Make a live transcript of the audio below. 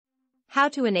How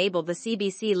to enable the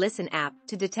CBC Listen app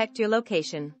to detect your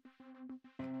location.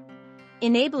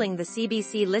 Enabling the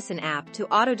CBC Listen app to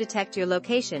auto-detect your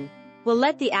location will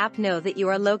let the app know that you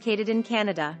are located in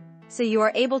Canada, so you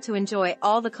are able to enjoy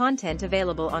all the content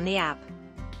available on the app.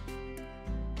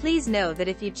 Please know that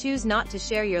if you choose not to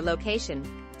share your location,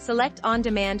 select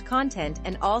on-demand content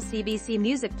and all CBC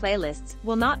music playlists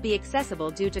will not be accessible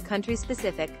due to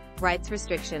country-specific rights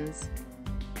restrictions.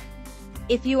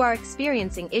 If you are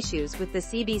experiencing issues with the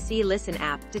CBC Listen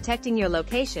app detecting your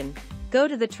location, go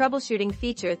to the troubleshooting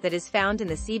feature that is found in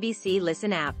the CBC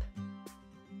Listen app.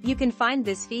 You can find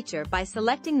this feature by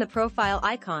selecting the profile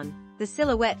icon, the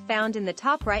silhouette found in the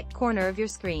top right corner of your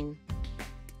screen.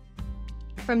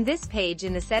 From this page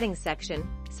in the Settings section,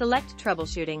 select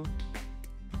Troubleshooting.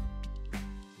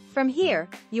 From here,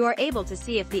 you are able to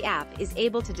see if the app is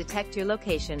able to detect your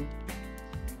location.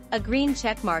 A green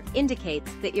check mark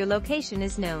indicates that your location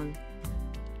is known,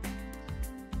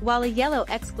 while a yellow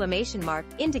exclamation mark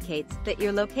indicates that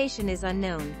your location is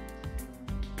unknown.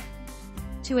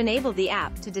 To enable the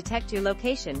app to detect your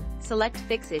location, select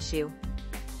Fix Issue.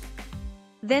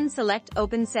 Then select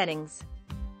Open Settings.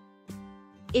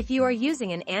 If you are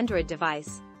using an Android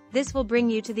device, this will bring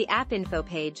you to the App Info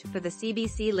page for the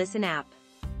CBC Listen app.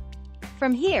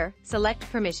 From here, select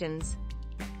Permissions.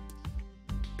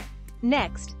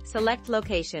 Next, select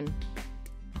Location.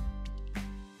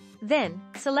 Then,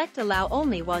 select Allow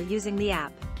Only while using the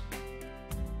app.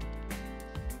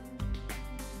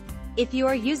 If you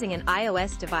are using an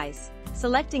iOS device,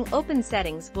 selecting Open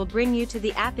Settings will bring you to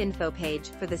the App Info page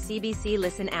for the CBC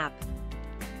Listen app.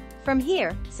 From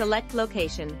here, select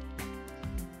Location.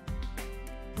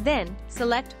 Then,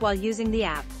 select While using the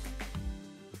app.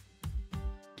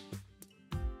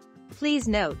 Please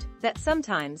note that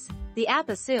sometimes, the app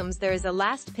assumes there is a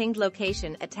last pinged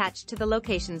location attached to the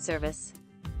location service.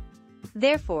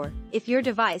 Therefore, if your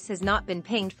device has not been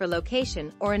pinged for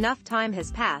location or enough time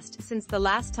has passed since the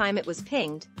last time it was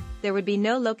pinged, there would be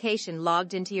no location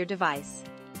logged into your device.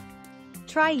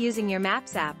 Try using your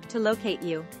Maps app to locate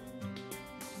you.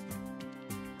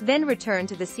 Then return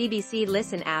to the CBC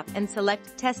Listen app and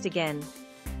select Test again.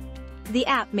 The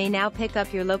app may now pick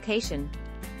up your location.